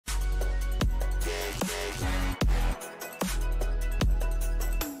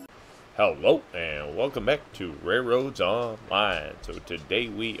Hello and welcome back to RailRoads Online. So today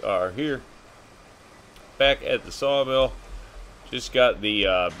we are here back at the sawmill. Just got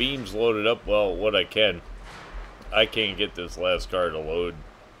the beams loaded up. Well, what I can. I can't get this last car to load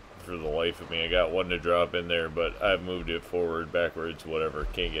for the life of me. I got one to drop in there, but I've moved it forward, backwards, whatever.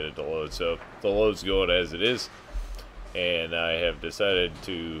 Can't get it to load. So the load's going as it is. And I have decided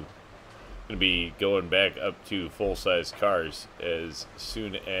to be going back up to full-size cars as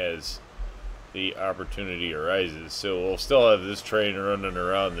soon as the opportunity arises. So we'll still have this train running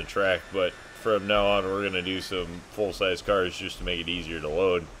around the track, but from now on we're going to do some full-size cars just to make it easier to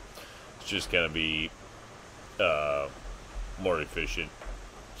load. It's just going to be more efficient.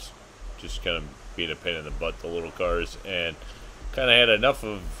 It's just kind of being a pain in the butt, the little cars, and kind of had enough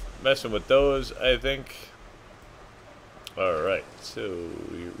of messing with those, I think. Alright, so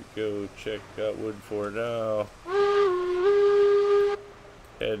here we go. Check out wood for now.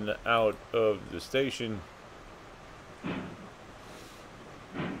 Heading out of the station.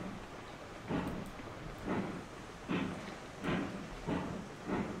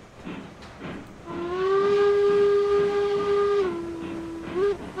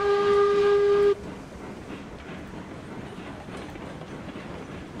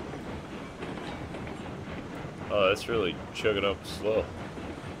 Oh, that's really chugging up slow.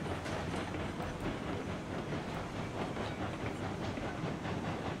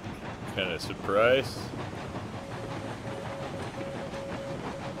 Kind of surprised.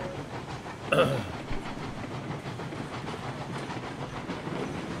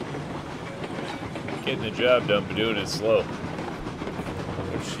 Getting the job done, but doing it slow.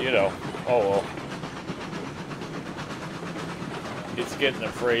 Which, you know, oh well. It's getting the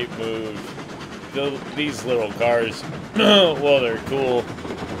freight moved. These little cars, well, they're cool,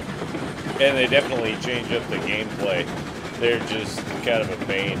 and they definitely change up the gameplay. They're just kind of a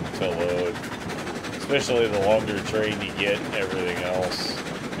pain to load, especially the longer train you get and everything else.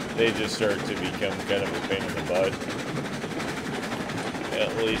 They just start to become kind of a pain in the butt.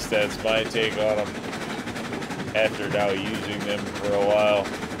 At least that's my take on them after now using them for a while.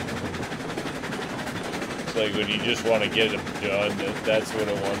 It's like when you just want to get them done, that's when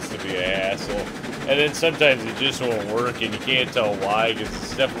it wants to be a hassle. And then sometimes it just won't work, and you can't tell why, because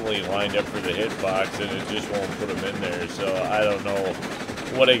it's definitely lined up for the hitbox, and it just won't put them in there. So I don't know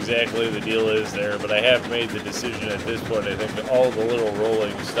what exactly the deal is there, but I have made the decision at this point. I think all the little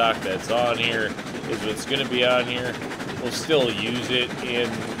rolling stock that's on here is what's going to be on here. We'll still use it in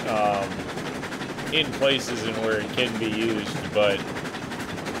places and where it can be used, but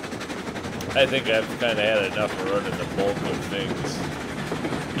I think I've kind of had enough of running the bulk of things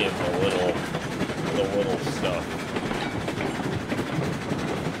in the little stuff.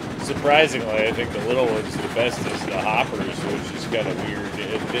 Surprisingly, I think the little one's the best is the hoppers, which is kind of weird.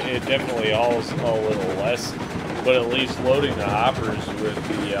 It definitely hauls a little less, but at least loading the hoppers with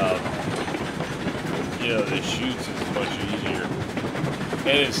the the chutes is much easier,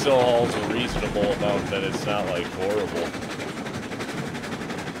 and it still hauls a reasonable amount. That it's not like horrible.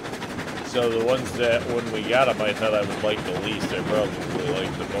 So the ones that, when we got them, I thought I would like the least, I probably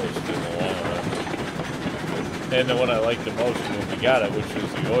liked the most in the long run. And the one I liked the most when we got it, which was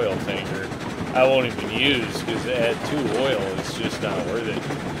the oil tanker, I won't even use, because to add 2 oil, it's just not worth it.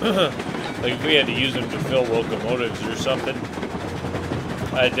 Like if we had to use them to fill locomotives or something,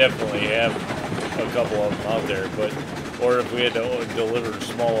 I definitely have a couple of them out there, but, or if we had to deliver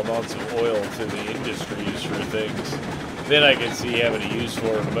small amounts of oil to the industries for things, then I can see having a use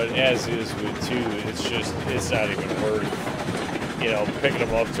for them. But as is with 2, it's not even worth, picking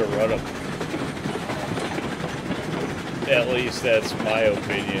them up to run them. At least that's my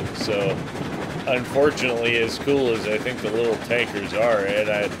opinion. So, unfortunately, as cool as I think the little tankers are, and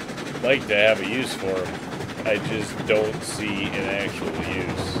I'd like to have a use for them, I just don't see an actual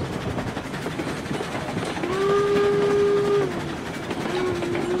use.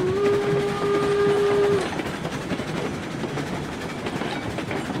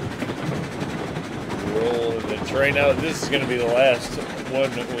 Right now, this is going to be the last one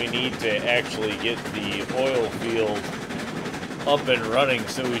that we need to actually get the oil field up and running,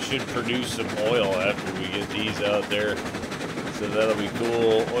 so we should produce some oil after we get these out there. So that'll be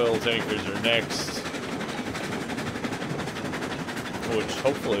cool. Oil tankers are next, which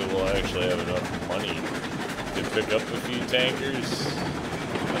hopefully we'll actually have enough money to pick up a few tankers.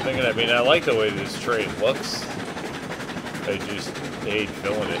 I'm thinking, I like the way this train looks. I just hate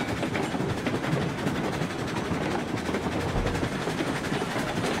filling it.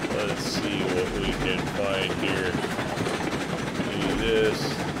 Let's see what we can find here. Do this.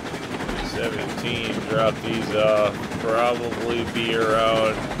 17, drop these off. Probably be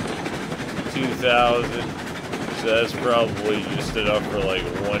around 2,000. So that's probably just enough for like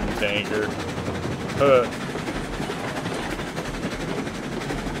one tanker.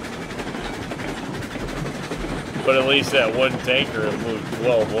 But at least that one tanker will move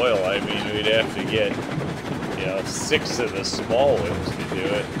 12 oil. I mean, we'd have to get, you know, 6 of the small ones to do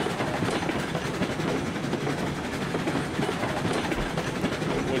it.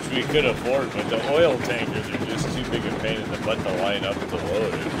 Which we could afford, but the oil tankers are just too big a pain in the butt to line up to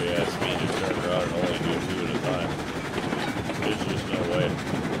load if you ask me to turn around and only do 2 at a time. There's just no way.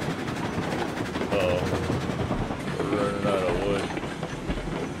 Uh-oh. We're running out of wood.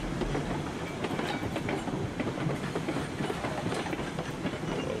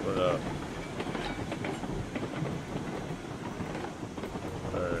 Open up.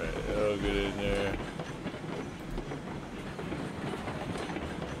 Alright, that'll get in there.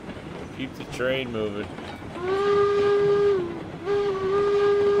 Keep the train moving.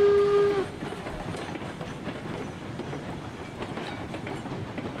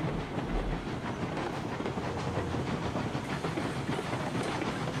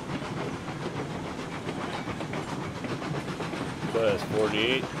 Class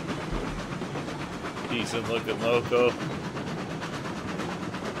 48. Decent looking loco.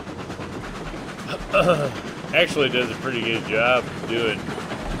 Actually does a pretty good job doing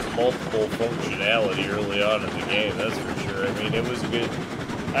multiple functionality early on in the game, that's for sure. I mean, it was a good,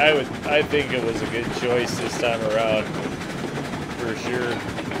 I think it was a good choice this time around, for sure.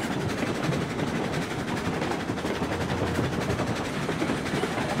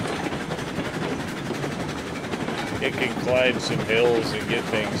 It can climb some hills and get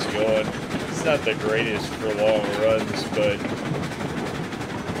things going. It's not the greatest for long runs, but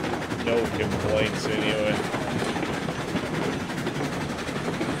no complaints anyway.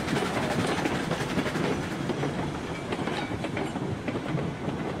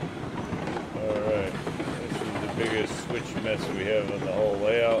 Alright, this is the biggest switch mess we have on the whole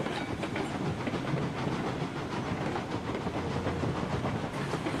layout.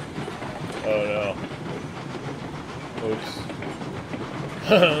 Oh no. Oops.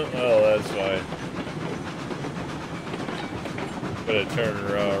 Oh, that's fine. Gotta turn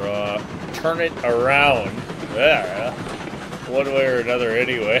it around. Turn it around. Yeah. One way or another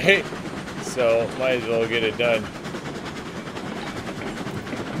anyway. So, might as well get it done.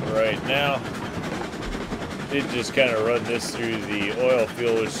 Right now. Did just kind of run this through the oil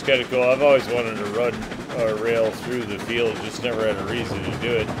field, which is kind of cool. I've always wanted to run a rail through the field, just never had a reason to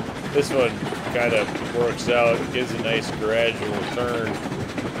do it. This one kind of works out, gives a nice gradual turn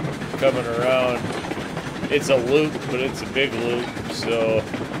coming around. It's a loop, but it's a big loop, so,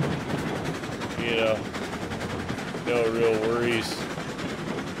 you know, no real worries.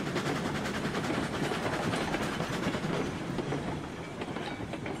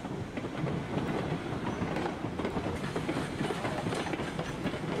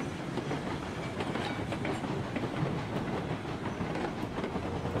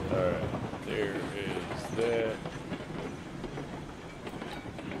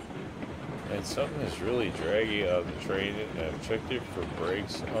 Something is really draggy on the train, and I've checked it for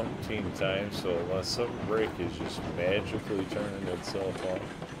brakes umpteen times, so unless some brake is just magically turning itself off.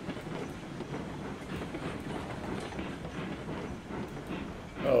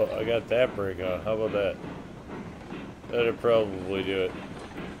 Oh, I got that brake on. How about that? That'd probably do it.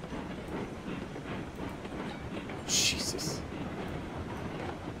 Jesus.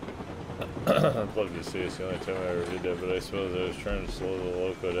 Unplugged this. It's the only time I ever did that, but I suppose I was trying to slow the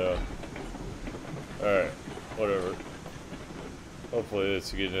loco down. Alright, whatever. Hopefully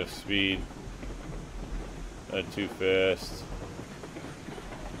that's a good enough speed. Not too fast.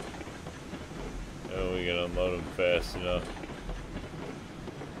 And we can unload them fast enough.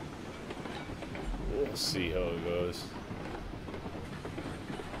 We'll see how it goes.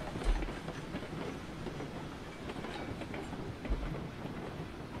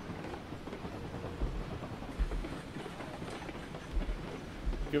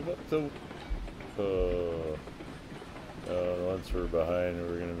 Give up the... once we're behind,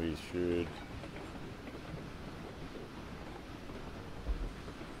 we're gonna be screwed.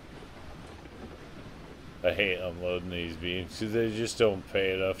 I hate unloading these beams because they just don't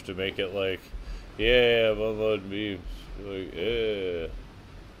pay enough to make it like, yeah, I'm unloading beams. Like, yeah.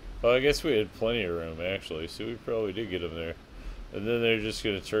 Well, I guess we had plenty of room actually, so we probably did get them there. And then they're just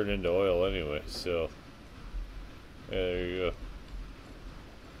gonna turn into oil anyway. So, yeah, there you go.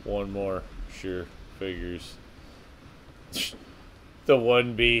 One more, sure, figures. The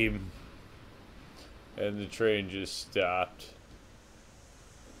one beam, and the train just stopped.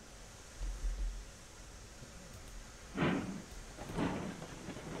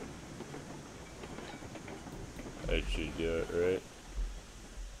 do it, right?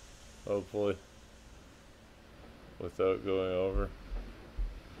 Hopefully. Without going over.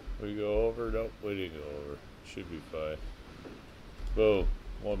 We go over? Nope, we didn't go over. Should be fine. Boom.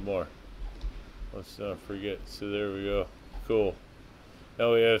 One more. Let's not forget. So there we go. Cool.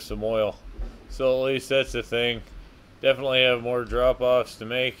 Now we have some oil. So at least that's the thing. Definitely have more drop-offs to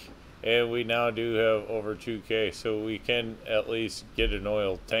make. And we now do have over 2K. So we can at least get an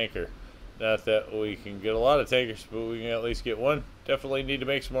oil tanker. Not that we can get a lot of tankers, but we can at least get one. Definitely need to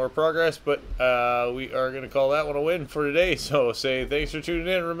make some more progress, but we are going to call that one a win for today. So say thanks for tuning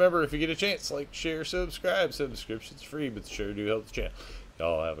in. Remember, if you get a chance, like, share, subscribe. Subscription's free, but sure do help the channel.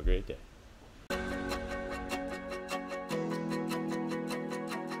 Y'all have a great day.